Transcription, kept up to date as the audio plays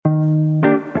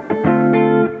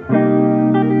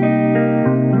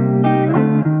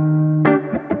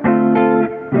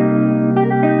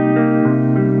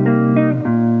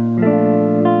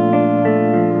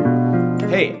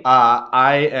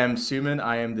I am Suman.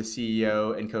 I am the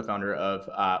CEO and co-founder of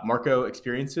Marco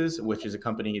Experiences, which is a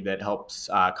company that helps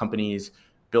companies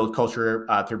build culture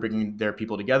through bringing their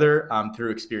people together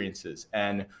through experiences.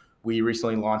 And we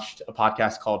recently launched a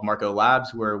podcast called Marco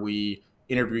Labs, where we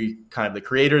interview kind of the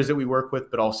creators that we work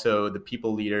with, but also the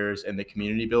people leaders and the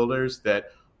community builders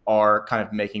that are kind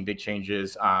of making big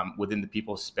changes within the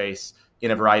people space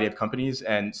in a variety of companies.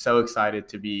 And so excited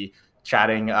to be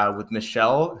chatting with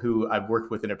Michelle, who I've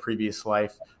worked with in a previous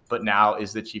life, but now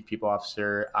is the Chief People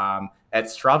Officer at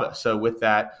Strava. So with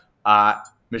that,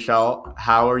 Michelle,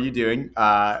 how are you doing?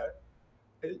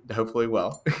 Hopefully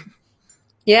well.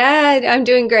 Yeah, I'm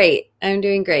doing great.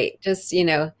 Just,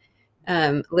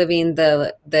 living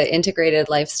the integrated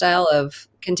lifestyle of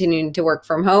continuing to work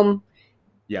from home,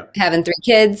 Yeah. having 3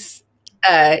 kids,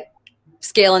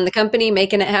 scaling the company,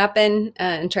 making it happen,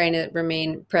 and trying to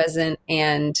remain present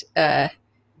and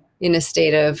in a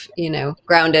state of,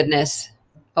 groundedness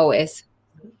always.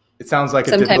 It sounds like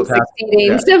a Sometimes difficult task.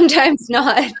 succeeding, Yeah. sometimes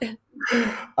not.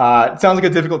 It sounds like a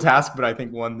difficult task, but I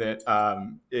think one that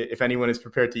if anyone is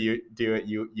prepared to do it,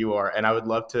 you are. And I would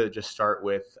love to just start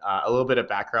with a little bit of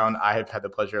background. I have had the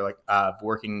pleasure of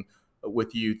working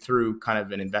with you through kind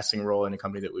of an investing role in a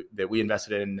company that we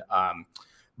invested in,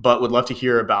 but would love to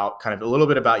hear about kind of a little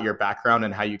bit about your background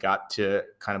and how you got to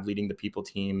kind of leading the people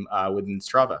team within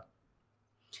Strava.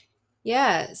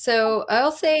 Yeah, so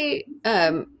I'll say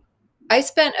I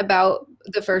spent about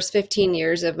the first 15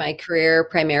 years of my career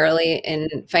primarily in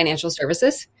financial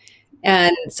services.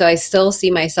 And so I still see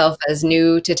myself as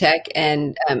new to tech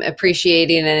and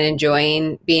appreciating and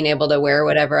enjoying being able to wear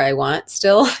whatever I want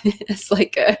still.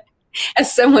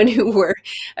 As someone who wore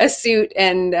a suit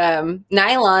and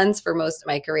nylons for most of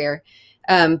my career.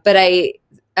 So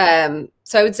I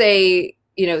would say,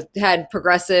 had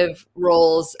progressive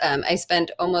roles. I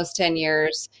spent almost 10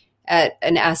 years at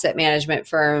an asset management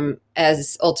firm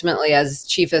ultimately as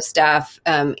chief of staff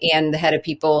and the head of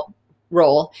people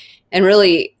role, and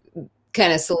really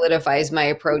kind of solidifies my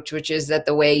approach, which is that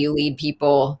the way you lead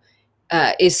people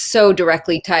is so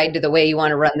directly tied to the way you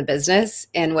want to run the business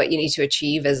and what you need to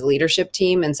achieve as a leadership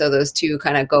team. And so those two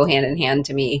kind of go hand in hand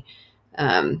to me.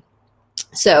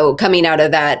 So coming out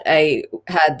of that, I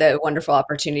had the wonderful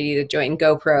opportunity to join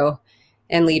GoPro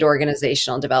and lead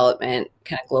organizational development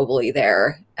kind of globally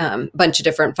there. A bunch of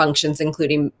different functions,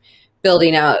 including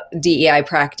building out DEI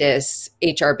practice,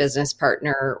 HR business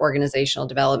partner, organizational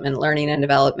development, learning and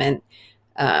development,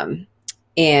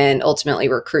 and ultimately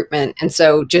recruitment. And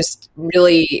so just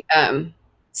really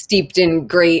steeped in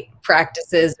great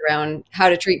practices around how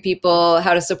to treat people,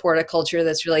 how to support a culture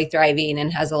that's really thriving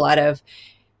and has a lot of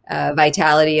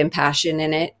vitality and passion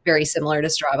in it, very similar to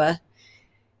Strava.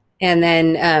 And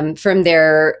then from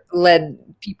there, led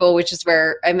people, which is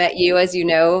where I met you, as you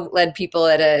know, led people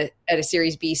at a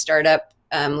Series B startup,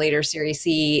 later Series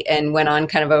C, and went on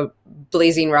kind of a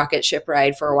blazing rocket ship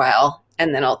ride for a while.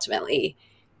 And then ultimately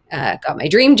got my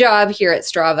dream job here at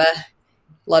Strava,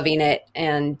 loving it,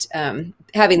 and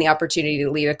having the opportunity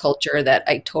to lead a culture that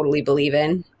I totally believe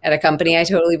in at a company I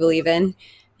totally believe in.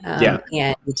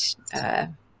 And it's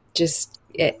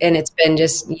been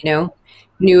just,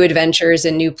 new adventures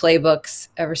and new playbooks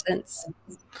ever since.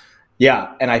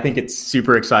 Yeah. And I think it's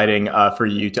super exciting for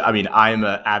you I'm an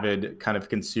avid kind of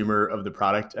consumer of the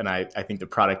product. And I think the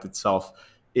product itself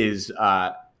is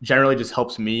generally just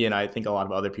helps me. And I think a lot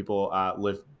of other people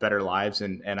live better lives.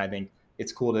 And I think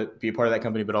it's cool to be a part of that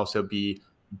company, but also be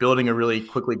building a really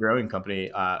quickly growing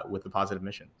company with a positive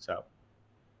mission. So.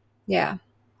 Yeah,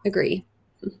 agree.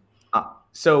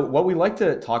 So what we like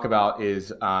to talk about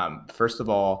is, first of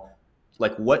all,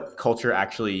 like what culture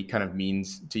actually kind of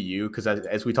means to you. Because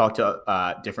as we talk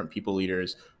to different people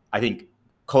leaders, I think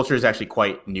culture is actually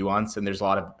quite nuanced and there's a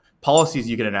lot of policies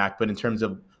you can enact. But in terms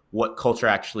of what culture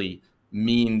actually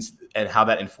means and how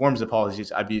that informs the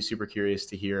policies, I'd be super curious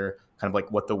to hear kind of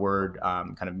like what the word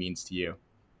kind of means to you.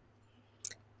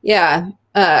 Yeah,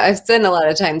 I've spent a lot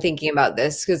of time thinking about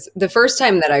this because the first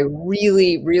time that I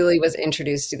really, really was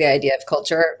introduced to the idea of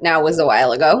culture now was a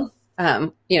while ago,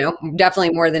 definitely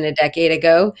more than a decade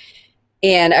ago.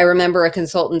 And I remember a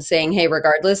consultant saying, hey,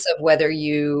 regardless of whether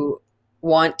you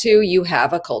want to, you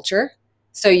have a culture.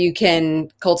 So you can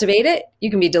cultivate it, you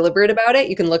can be deliberate about it,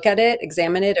 you can look at it,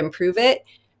 examine it, improve it,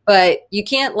 but you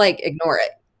can't ignore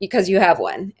it because you have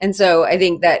one. And so I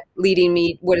think that leading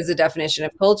me, what is the definition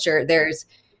of culture? There's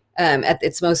at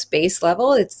its most base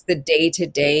level, it's the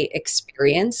day-to-day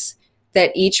experience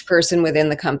that each person within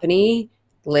the company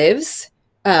lives.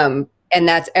 And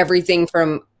that's everything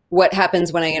from what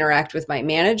happens when I interact with my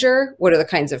manager, what are the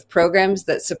kinds of programs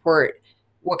that support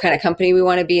what kind of company we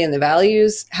want to be and the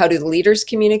values. How do the leaders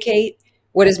communicate?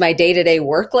 What is my day-to-day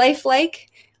work life like?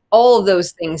 All of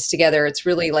those things together, it's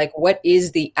really like, what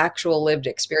is the actual lived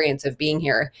experience of being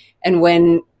here? And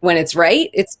when it's right,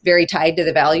 it's very tied to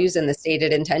the values and the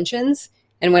stated intentions.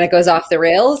 And when it goes off the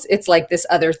rails, it's like this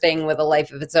other thing with a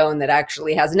life of its own that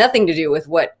actually has nothing to do with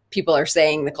what people are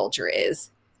saying the culture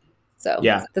is. So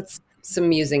Yeah. that's some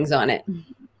musings on it.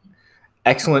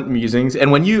 Excellent musings.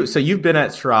 And when you, so you've been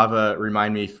at Strava,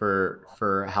 remind me, for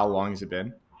how long has it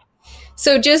been?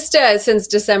 So just since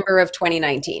December of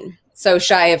 2019, so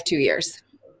shy of 2 years.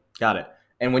 Got it.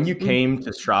 And when you came to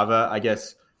Strava, I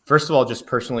guess, first of all, just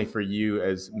personally for you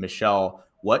as Michelle,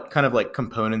 what kind of like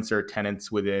components or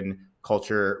tenets within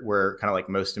culture were kind of like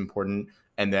most important?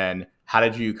 And then how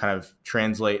did you kind of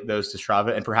translate those to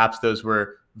Strava? And perhaps those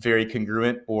were very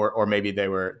congruent, or maybe they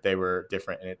were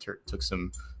different, and it took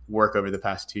some work over the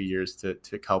past 2 years to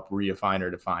help refine or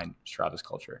define Strava's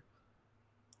culture.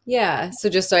 Yeah. So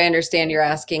just so I understand, you're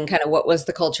asking kind of what was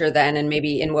the culture then, and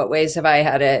maybe in what ways have I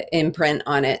had an imprint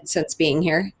on it since being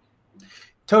here? Is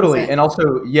Totally. that? And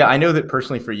also, yeah, I know that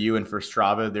personally for you and for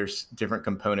Strava, there's different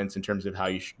components in terms of how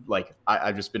you like,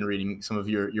 I've just been reading some of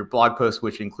your blog posts,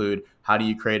 which include how do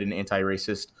you create an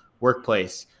anti-racist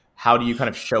workplace? How do you kind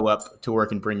of show up to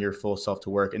work and bring your full self to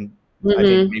work? And I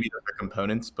think Hmm. maybe those are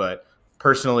components, but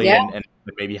personally, Yeah. and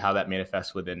maybe how that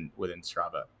manifests within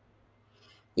Strava.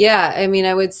 Yeah. I mean,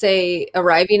 I would say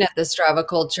arriving at the Strava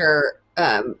culture,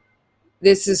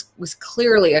 was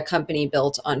clearly a company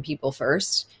built on people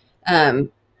first,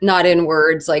 um, not in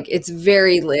words. Like it's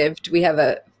very lived. We have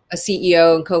a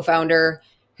CEO and co-founder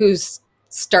who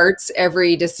starts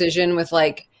every decision with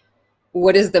like,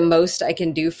 what is the most I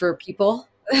can do for people?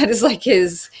 That is like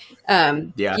his,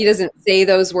 Yeah. he doesn't say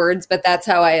those words, but that's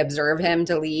how I observe him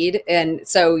to lead. And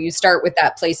so you start with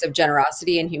that place of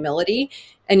generosity and humility,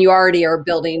 and you already are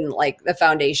building like the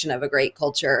foundation of a great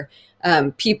culture.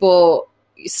 People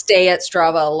stay at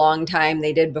Strava a long time.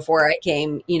 They did before I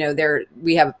came.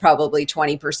 We have probably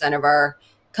 20% of our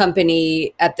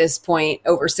company at this point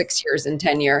over 6 years in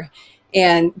tenure,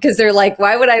 and because they're like,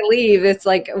 why would I leave? It's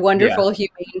like a Yeah. wonderful,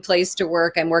 humane place to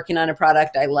work. I'm working on a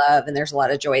product I love, and there's a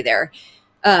lot of joy there.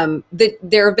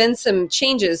 There have been some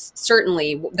changes.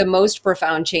 Certainly, the most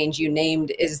profound change you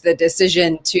named is the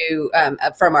decision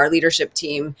from our leadership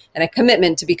team, and a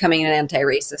commitment to becoming an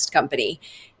anti-racist company,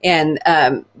 and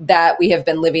that we have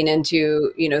been living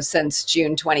into, since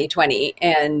June 2020,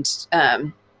 and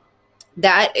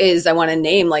that is, I want to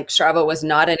name, like, Strava was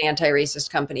not an anti-racist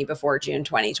company before June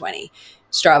 2020.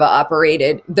 Strava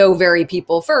operated, though very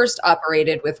people first,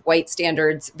 operated with white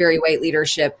standards, very white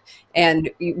leadership, and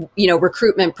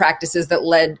recruitment practices that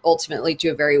led ultimately to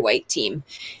a very white team.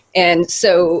 And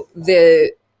so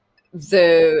the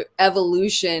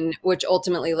evolution, which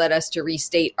ultimately led us to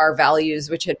restate our values,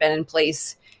 which had been in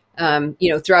place,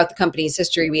 throughout the company's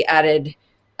history, we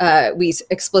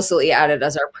explicitly added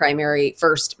as our primary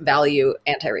first value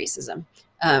anti-racism,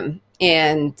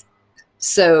 and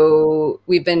so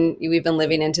we've been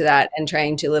living into that and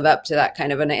trying to live up to that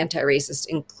kind of an anti-racist,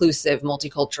 inclusive,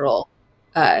 multicultural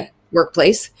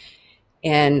workplace,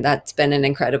 and that's been an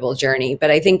incredible journey. But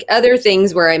I think other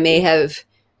things where I may have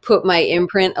put my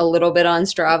imprint a little bit on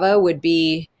Strava would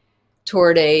be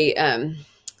toward a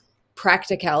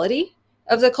practicality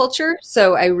of the culture.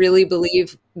 So I really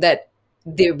believe that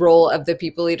the role of the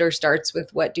people leader starts with,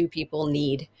 what do people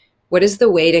need? What is the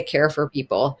way to care for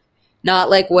people? Not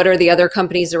like, what are the other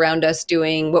companies around us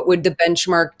doing? What would the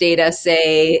benchmark data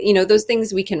say? Those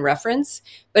things we can reference,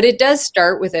 but it does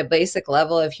start with a basic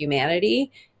level of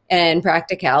humanity and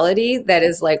practicality that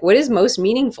is like, what is most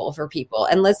meaningful for people?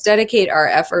 And let's dedicate our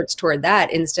efforts toward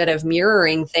that instead of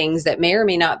mirroring things that may or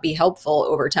may not be helpful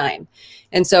over time.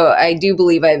 And so I do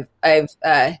believe I've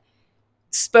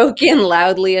spoken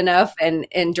loudly enough and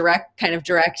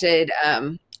directed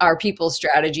our people's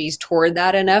strategies toward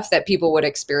that enough that people would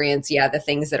experience, yeah, the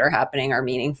things that are happening are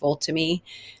meaningful to me.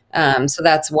 So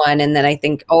that's one. And then I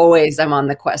think always I'm on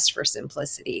the quest for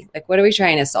simplicity. Like, what are we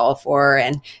trying to solve for?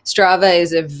 And Strava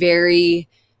is a very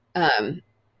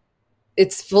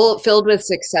it's filled with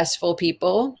successful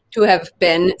people who have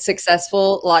been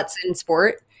successful, lots in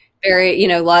sport. Very,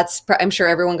 lots. I'm sure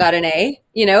everyone got an A.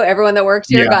 Everyone that works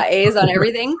here Yeah. got A's on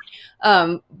everything.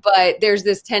 But there's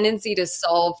this tendency to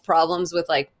solve problems with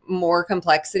like more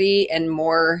complexity and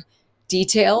more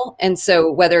detail. And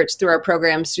so whether it's through our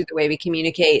programs, through the way we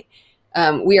communicate,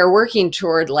 we are working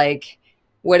toward like,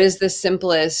 what is the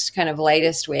simplest, kind of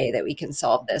lightest way that we can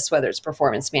solve this, whether it's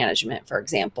performance management, for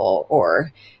example,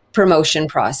 or promotion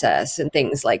process and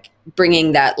things like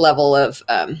bringing that level of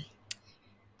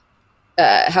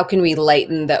how can we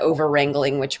lighten the over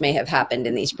wrangling which may have happened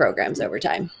in these programs over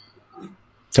time?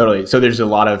 Totally. So there's a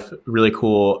lot of really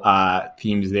cool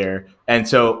themes there. And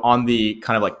so on the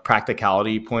kind of like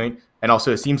practicality point, and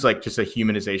also it seems like just a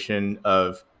humanization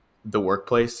of the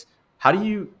workplace. How do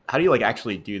you like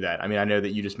actually do that? I mean, I know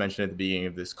that you just mentioned at the beginning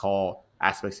of this call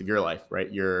aspects of your life,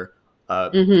 right? You're a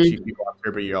chief Mm-hmm. people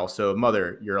officer, but you're also a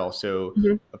mother. You're also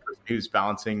Mm-hmm. a person who's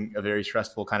balancing a very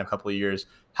stressful kind of couple of years.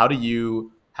 How do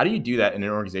you do that in an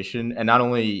organization? And not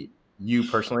only you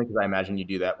personally, because I imagine you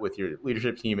do that with your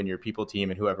leadership team and your people team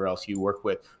and whoever else you work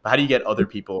with. But how do you get other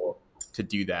people to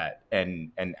do that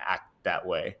and act that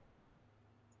way?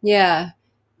 Yeah.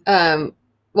 Um,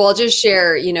 well, I'll just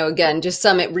share, again, just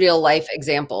some real life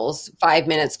examples. 5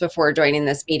 minutes before joining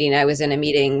this meeting, I was in a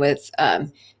meeting with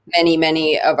many,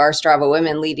 many of our Strava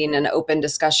women leading an open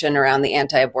discussion around the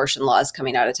anti abortion laws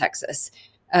coming out of Texas.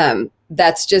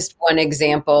 That's just one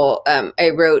example.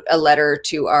 I wrote a letter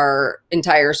to our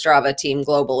entire Strava team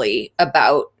globally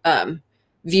about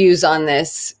views on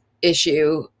this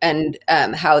issue and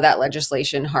how that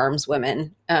legislation harms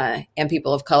women and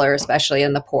people of color, especially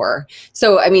in the poor.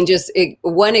 So, I mean,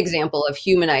 one example of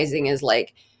humanizing is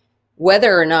like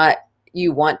whether or not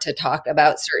you want to talk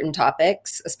about certain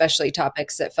topics, especially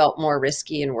topics that felt more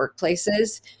risky in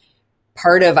workplaces.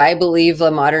 Part of, I believe,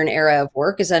 the modern era of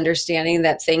work is understanding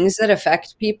that things that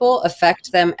affect people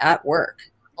affect them at work.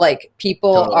 Like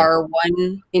people Totally. are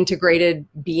one integrated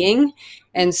being.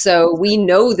 And so we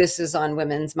know this is on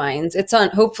women's minds.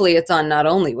 Hopefully, it's on not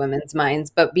only women's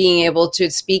minds, but being able to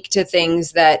speak to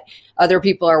things that other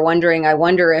people are wondering. I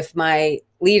wonder if my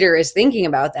leader is thinking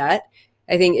about that,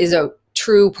 I think is a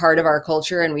true part of our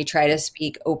culture. And we try to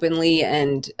speak openly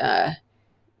and,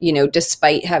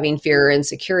 despite having fear or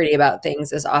insecurity about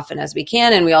things as often as we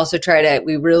can. And we also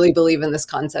we really believe in this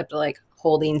concept of like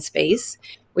holding space,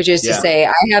 which is to Yeah. say,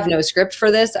 I have no script for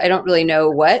this. I don't really know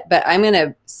what, but I'm going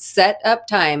to set up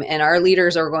time and our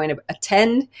leaders are going to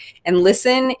attend and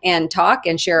listen and talk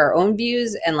and share our own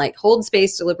views and like hold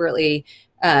space deliberately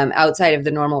outside of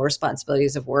the normal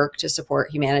responsibilities of work to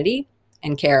support humanity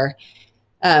and care.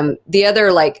 The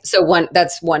other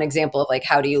that's one example of like,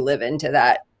 how do you live into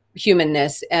that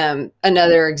humanness?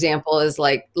 Another example is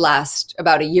like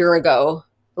about a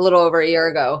little over a year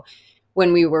ago,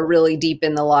 when we were really deep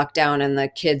in the lockdown and the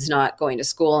kids not going to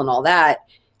school and all that,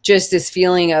 just this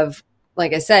feeling of,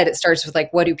 like I said, it starts with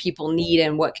like, what do people need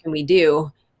and what can we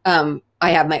do? I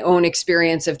have my own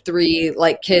experience of 3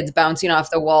 like kids bouncing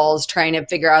off the walls, trying to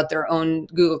figure out their own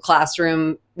Google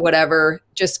Classroom, whatever.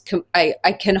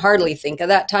 I can hardly think of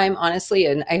that time, honestly.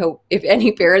 And I hope if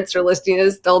any parents are listening to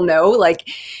this, they'll know like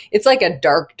it's like a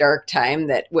dark, dark time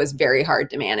that was very hard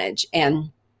to manage.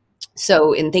 And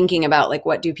so in thinking about like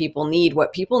what do people need,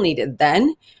 what people needed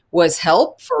then was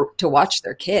help to watch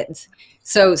their kids.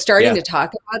 So starting Yeah. to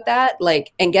talk about that,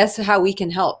 like, and guess how we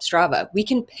can help Strava? We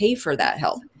can pay for that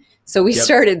help. So we Yep.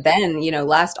 started then,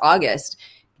 last August,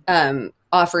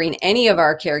 offering any of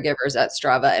our caregivers at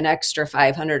Strava an extra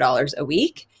 $500 a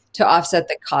week to offset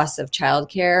the costs of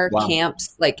childcare, Wow.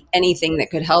 camps, like anything that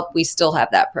could help. We still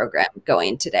have that program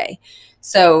going today.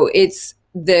 So it's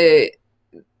the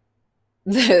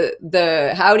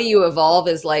how do you evolve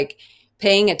is like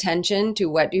paying attention to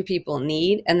what do people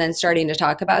need and then starting to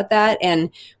talk about that. And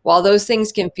while those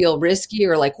things can feel risky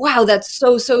or like, wow, that's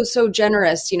so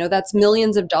generous, that's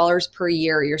millions of dollars per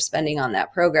year you're spending on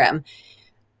that program.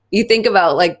 You think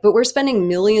about like, but we're spending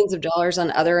millions of dollars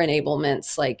on other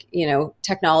enablements like,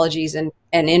 technologies and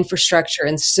infrastructure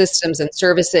and systems and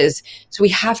services. So we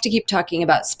have to keep talking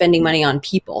about spending money on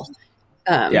people.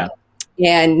 Yeah.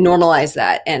 And normalize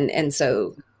that. And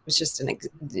so it's just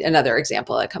another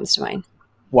example that comes to mind.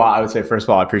 Well, I would say, first of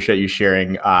all, I appreciate you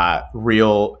sharing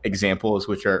real examples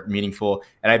which are meaningful.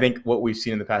 And I think what we've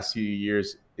seen in the past few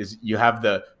years is you have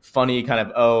the funny kind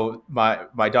of, oh,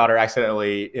 my daughter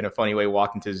accidentally in a funny way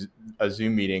walked into a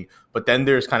Zoom meeting. But then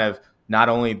there's kind of not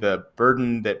only the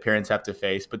burden that parents have to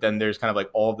face, but then there's kind of like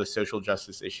all of the social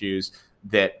justice issues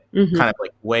that Mm-hmm. kind of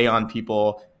like weigh on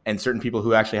people and certain people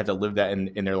who actually have to live that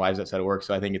in their lives outside of work.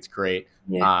 So I think it's great.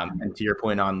 Yeah. And to your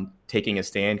point on taking a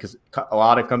stand, because a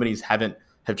lot of companies have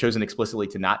chosen explicitly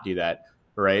to not do that,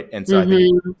 right? And so I think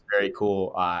it's Mm-hmm. very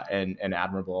cool and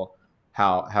admirable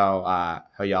how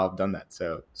y'all have done that.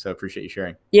 So appreciate you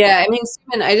sharing. Yeah. I mean,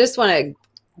 Stephen, I just want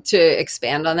to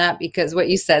expand on that because what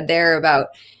you said there about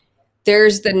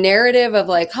there's the narrative of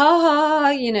like,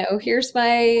 ha ha, here's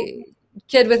my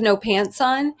kid with no pants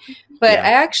on. But Yeah.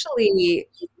 I actually,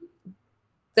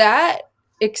 that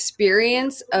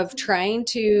experience of trying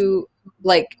to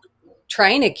like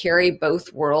trying to carry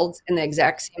both worlds in the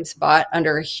exact same spot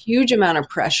under a huge amount of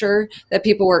pressure that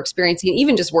people were experiencing,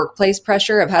 even just workplace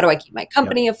pressure of how do I keep my Yep.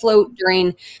 company afloat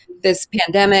during this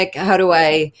pandemic? How do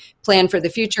I plan for the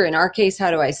future? In our case,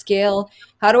 how do I scale?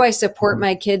 How do I support Mhm.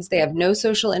 my kids? They have no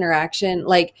social interaction.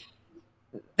 Like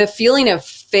the feeling of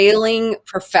failing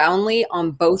profoundly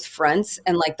on both fronts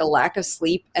and like the lack of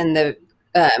sleep and the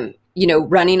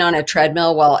running on a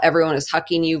treadmill while everyone is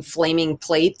hucking you flaming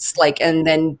plates, like, and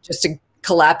then just to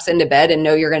collapse into bed and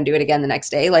know you're going to do it again the next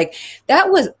day, like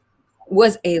that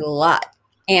was a lot.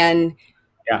 And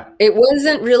Yeah. it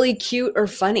wasn't really cute or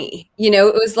funny,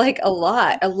 it was like a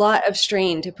lot of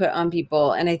strain to put on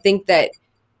people. And I think that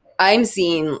I'm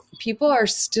seeing people are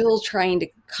still trying to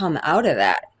come out of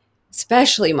that,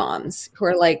 especially moms who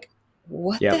are like,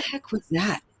 what the Yep. heck was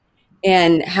that?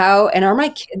 And are my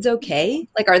kids okay?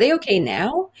 Like, are they okay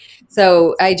now?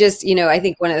 So I just, I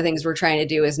think one of the things we're trying to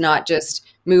do is not just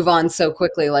move on so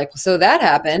quickly, like, so that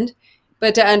happened,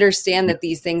 but to understand that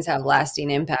these things have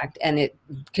lasting impact and it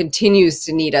continues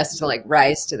to need us to like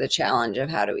rise to the challenge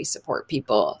of how do we support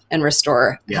people and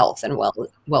restore Yeah. health and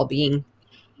well-being.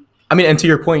 I mean, and to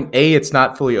your point, A, it's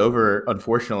not fully over,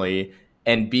 unfortunately.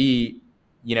 And B,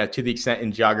 to the extent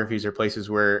in geographies or places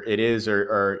where it is,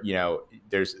 or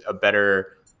there's a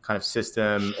better kind of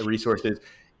system, resources,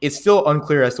 it's still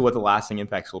unclear as to what the lasting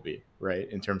impacts will be, right?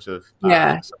 In terms of,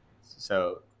 Yeah.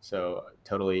 so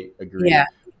totally Yeah. agree.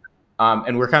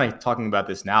 And we're kind of talking about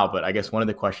this now, but I guess one of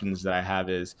the questions that I have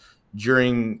is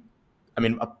during, I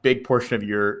mean, a big portion of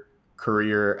your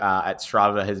career at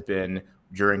Strava has been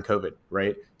during COVID,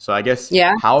 right? So I guess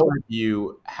Yeah. how have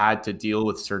you had to deal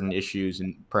with certain issues,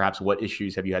 and perhaps what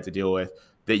issues have you had to deal with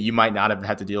that you might not have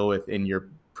had to deal with in your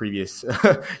previous,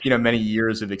 many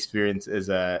years of experience as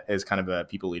kind of a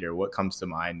people leader? What comes to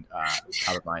mind,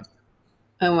 top of mind?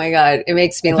 Oh my God. It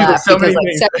makes me There's laugh so because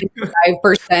many like things.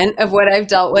 75% of what I've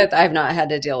dealt with, I've not had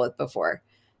to deal with before.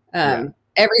 Yeah.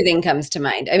 Everything comes to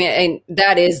mind. I mean, and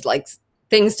that is like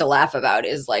things to laugh about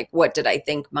is like, what did I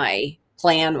think my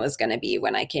plan was going to be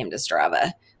when I came to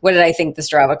Strava? What did I think the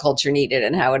Strava culture needed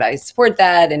and how would I support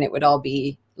that? And it would all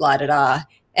be la da da.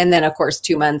 And then, of course,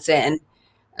 2 months in,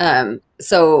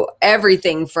 so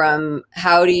everything from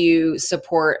how do you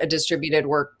support a distributed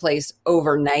workplace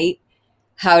overnight,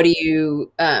 how do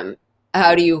you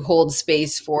hold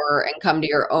space for and come to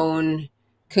your own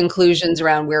conclusions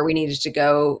around where we needed to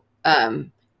go,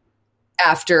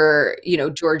 after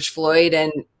George Floyd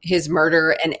and his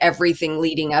murder and everything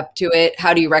leading up to it.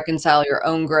 How do you reconcile your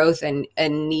own growth and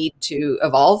need to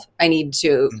evolve? I need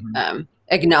to Mhm.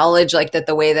 acknowledge like that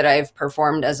the way that I've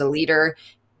performed as a leader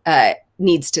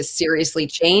needs to seriously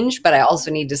change, but I also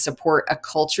need to support a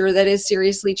culture that is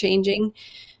seriously changing.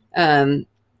 um,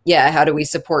 yeah, how do we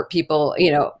support people?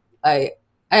 I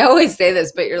always say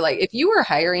this, but you're like, if you were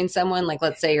hiring someone, like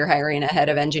let's say you're hiring a head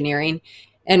of engineering,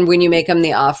 and when you make them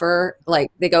the offer,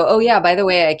 like they go, oh yeah, by the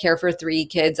way, I care for 3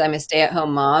 kids, I'm a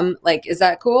stay-at-home mom. Like, is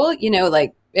that cool?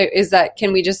 Like, is that,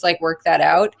 can we just like work that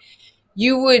out?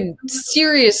 You would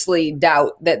seriously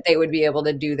doubt that they would be able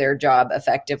to do their job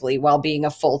effectively while being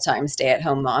a full-time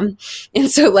stay-at-home mom.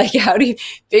 And so like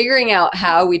figuring out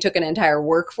how we took an entire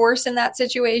workforce in that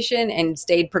situation and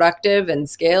stayed productive and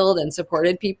scaled and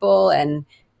supported people and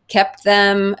kept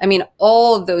them. I mean,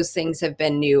 all of those things have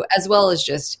been new, as well as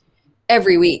just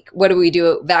every week. What do we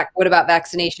do? What about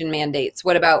vaccination mandates?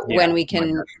 What about Yeah. when we Oh my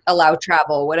can gosh. allow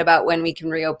travel? What about when we can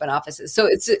reopen offices? So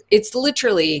it's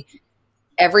literally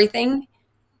everything.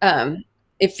 um,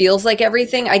 it feels like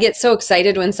everything. I get so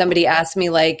excited when somebody asks me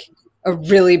like a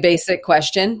really basic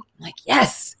question. I'm like,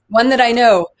 yes, one that I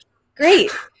know.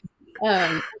 Great.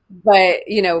 But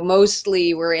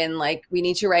mostly we're in like we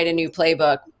need to write a new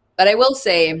playbook. But I will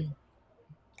say,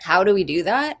 how do we do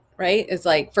that? Right? It's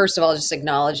like, first of all, just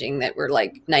acknowledging that we're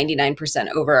like 99%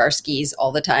 over our skis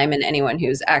all the time, and anyone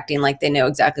who's acting like they know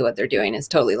exactly what they're doing is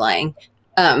totally lying.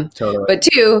 Totally. But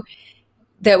two,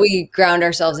 that we ground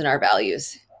ourselves in our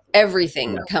values.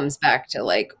 Everything Yeah. comes back to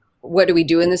like, what do we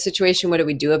do in this situation? What do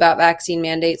we do about vaccine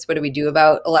mandates? What do we do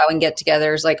about allowing get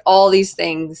togethers? Like all these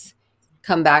things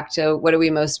come back to what do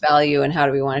we most value and how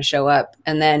do we want to show up?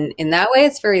 And then in that way,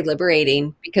 it's very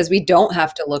liberating because we don't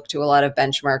have to look to a lot of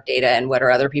benchmark data and what are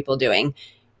other people doing.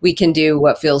 We can do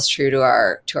what feels true to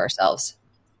ourselves.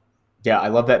 Yeah, I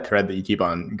love that thread that you keep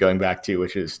on going back to,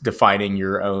 which is defining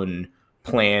your own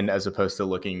plan as opposed to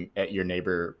looking at your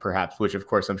neighbor, perhaps, which of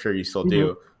course I'm sure you still Mm-hmm.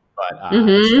 do, but it's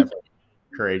Mm-hmm. definitely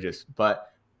courageous.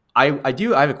 But I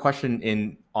have a question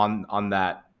in on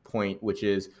that point, which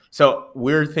is so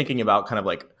we're thinking about kind of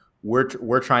like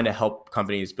we're trying to help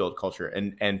companies build culture,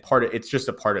 and it's just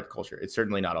a part of culture. It's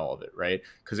certainly not all of it, right?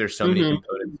 Because there's so many Hmm.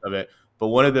 components of it. But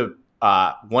one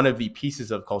of the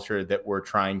pieces of culture that we're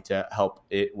trying to help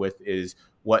it with is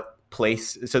what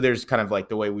place. So there's kind of like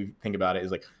the way we think about it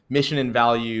is like mission and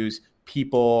values,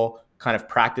 people, kind of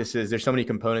practices. There's so many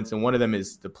components, and one of them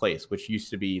is the place, which used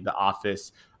to be the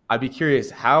office. I'd be curious,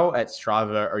 how at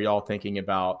Strava are y'all thinking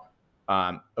about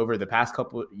over the past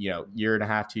couple, year and a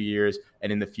half, 2 years,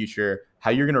 and in the future, how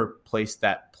you're going to replace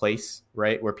that place,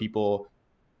 right, where people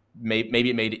maybe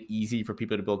it made it easy for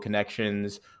people to build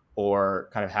connections or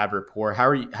kind of have rapport.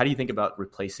 How do you think about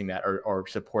replacing that or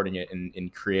supporting it in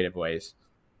creative ways?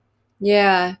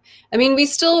 Yeah. I mean, we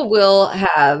still will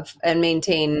have and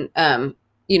maintain,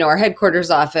 our headquarters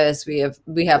office. We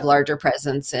have larger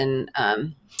presence in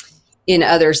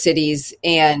other cities,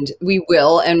 and we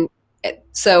will. And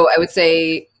so I would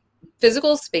say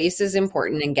physical space is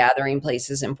important and gathering place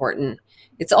is important.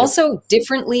 It's Yep. also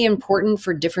differently important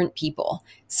for different people.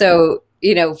 So,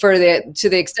 to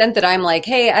the extent that I'm like,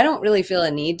 hey, I don't really feel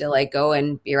a need to like go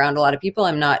and be around a lot of people.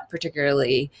 I'm not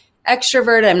particularly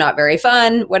extrovert. I'm not very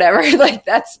fun, whatever. Like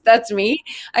that's me.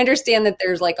 I understand that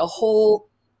there's like a whole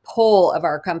pole of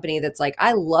our company that's like,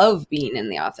 I love being in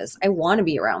the office. I want to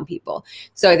be around people.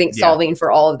 So I think Yeah. solving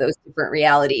for all of those different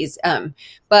realities.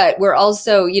 But we're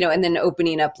also, and then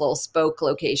opening up little spoke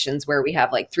locations where we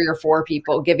have like 3 or 4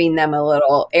 people, giving them a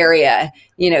little area,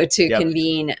 to Yep.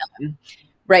 convene.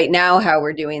 Right now, how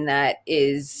we're doing that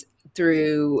is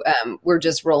through we're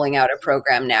just rolling out a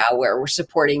program now where we're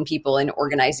supporting people in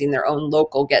organizing their own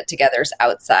local get-togethers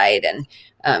outside, and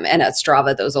at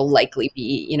Strava those will likely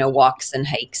be walks and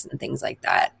hikes and things like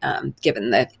that,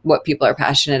 given what people are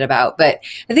passionate about. But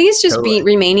I think it's just Totally.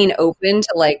 remaining open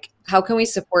to like, how can we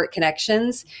support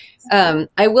connections.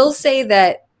 I will say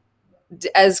that,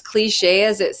 as cliche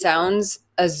as it sounds,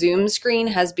 a Zoom screen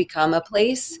has become a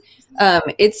place.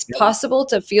 It's Yep. possible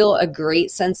to feel a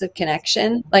great sense of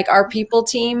connection. Like our people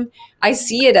team, I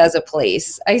see it as a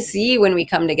place. I see when we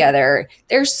come together,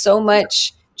 there's so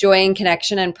much joy and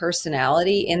connection and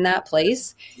personality in that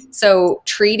place. So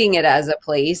treating it as a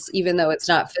place, even though it's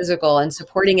not physical, and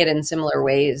supporting it in similar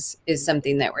ways is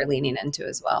something that we're leaning into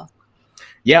as well.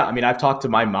 Yeah, I mean, I've talked to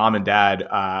my mom and dad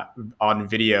on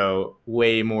video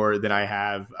way more than I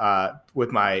have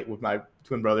with my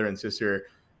twin brother and sister,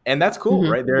 and that's cool, Hmm.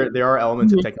 right? There are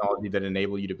elements of Hmm. technology that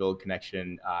enable you to build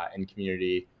connection and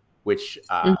community, which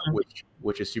Hmm.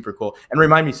 which is super cool. And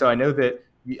remind me, so I know that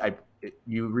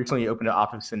you recently opened an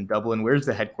office in Dublin. Where's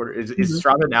the headquarters? Is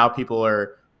Strava now? People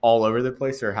are all over the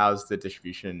place, or how's the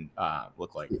distribution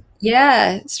look like?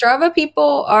 Yeah, Strava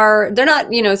people they're not,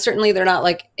 certainly they're not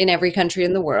like in every country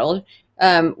in the world.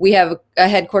 We have a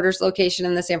headquarters location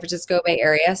in the San Francisco Bay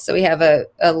Area. So we have a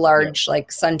Yeah, large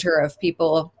like center of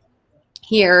people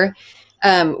here.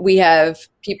 We have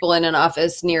people in an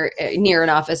office near an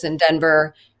office in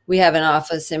Denver. We have an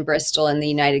office in Bristol in the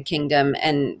United Kingdom,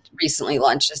 and recently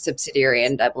launched a subsidiary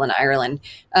in Dublin, Ireland.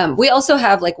 We also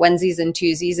have like onesies and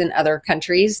twosies in other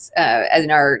countries,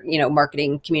 in our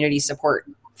marketing community support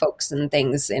folks and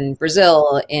things in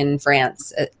Brazil, in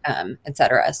France, et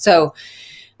cetera. So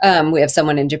we have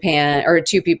someone in Japan, or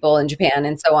 2 people in Japan,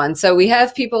 and so on. So we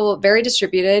have people very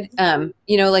distributed.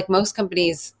 Like most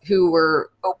companies who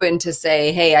were open to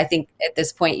say, hey, I think at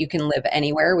this point you can live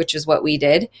anywhere, which is what we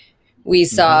did. We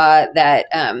hmm, saw that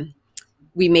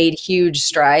we made huge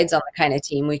strides on the kind of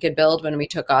team we could build when we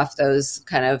took off those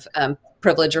kind of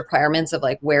privilege requirements of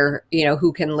like where,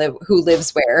 who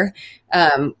lives where.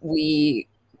 Um, we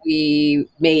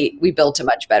we built a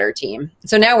much better team.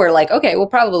 So now we're like, okay, well,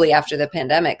 probably after the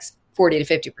pandemics, 40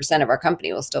 to 50% of our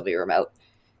company will still be remote.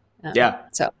 yeah.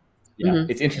 So Yeah, mhm.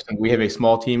 it's interesting. We have a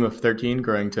small team of 13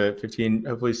 growing to 15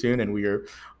 hopefully soon. And we are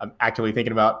actively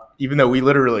thinking about, even though we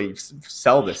literally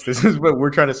sell this is what we're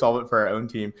trying to solve it for our own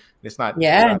team. It's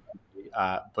Yeah,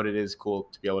 not, but it is cool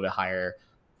to be able to hire.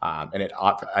 And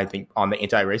I think on the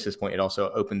anti-racist point, it also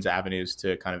opens avenues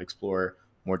to kind of explore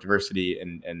more diversity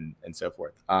and so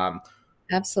forth.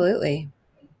 absolutely.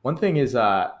 One thing is,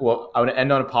 well, I want to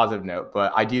end on a positive note,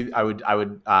 but I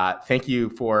would thank you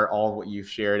for all of what you've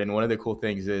shared. And one of the cool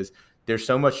things is there's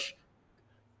so much.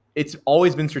 It's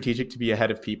always been strategic to be ahead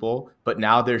of people, but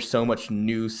now there's so much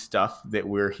new stuff that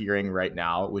we're hearing right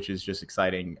now, which is just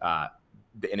exciting.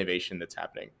 The innovation that's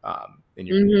happening in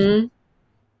your industry.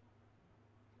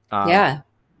 Hmm. Um, Yeah.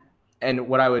 and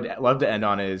what I would love to end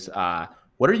on is,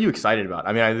 what are you excited about?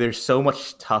 I mean, there's so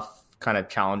much tough kind of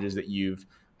challenges that you've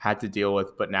had to deal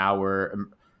with, but now we're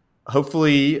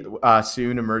hopefully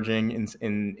soon emerging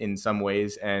in some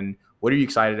ways. And what are you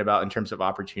excited about in terms of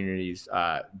opportunities?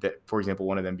 That, for example,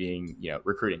 one of them being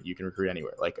recruiting. You can recruit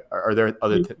anywhere. Like, are there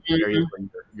other areas Mhm.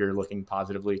 where you're looking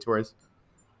positively towards?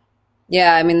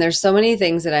 Yeah, I mean, there's so many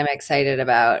things that I'm excited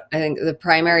about. I think the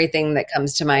primary thing that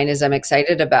comes to mind is I'm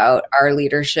excited about our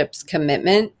leadership's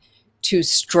commitment to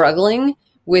struggling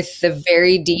with the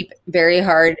very deep, very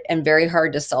hard, and very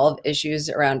hard to solve issues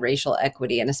around racial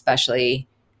equity, and especially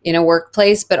in a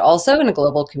workplace, but also in a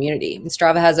global community. And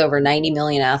Strava has over 90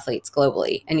 million athletes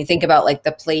globally. And you think about like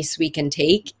the place we can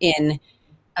take in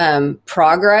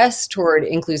progress toward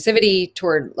inclusivity,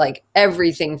 toward like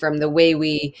everything from the way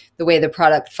the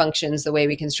product functions, the way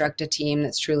we construct a team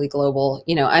that's truly global.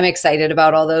 I'm excited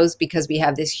about all those because we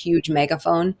have this huge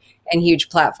megaphone and huge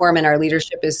platform, and our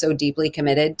leadership is so deeply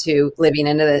committed to living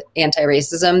into the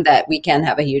anti-racism that we can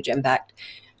have a huge impact.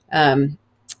 Um,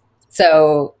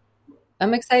 so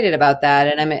I'm excited about that,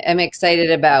 and I'm excited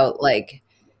about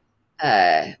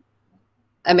uh,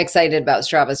 I'm excited about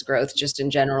Strava's growth just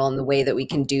in general and the way that we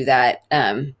can do that.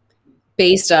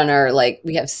 Based on our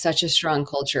we have such a strong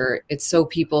culture. It's so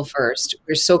people first.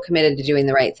 We're so committed to doing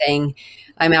the right thing.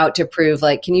 I'm out to prove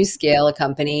can you scale a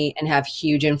company and have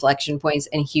huge inflection points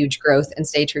and huge growth and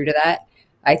stay true to that?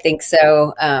 I think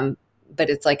so. But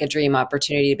it's like a dream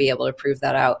opportunity to be able to prove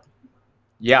that out.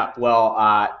 Yeah, well,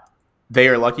 they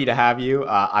are lucky to have you.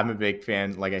 I'm a big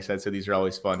fan, like I said, so these are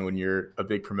always fun when you're a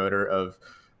big promoter of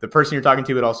the person you're talking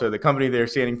to, but also the company they're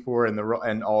standing for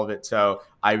and all of it. So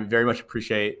I very much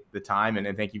appreciate the time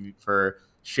and thank you for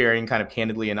sharing kind of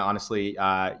candidly and honestly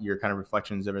your kind of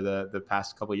reflections over the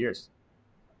past couple of years.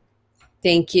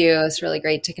 Thank you. It's really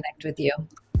great to connect with you.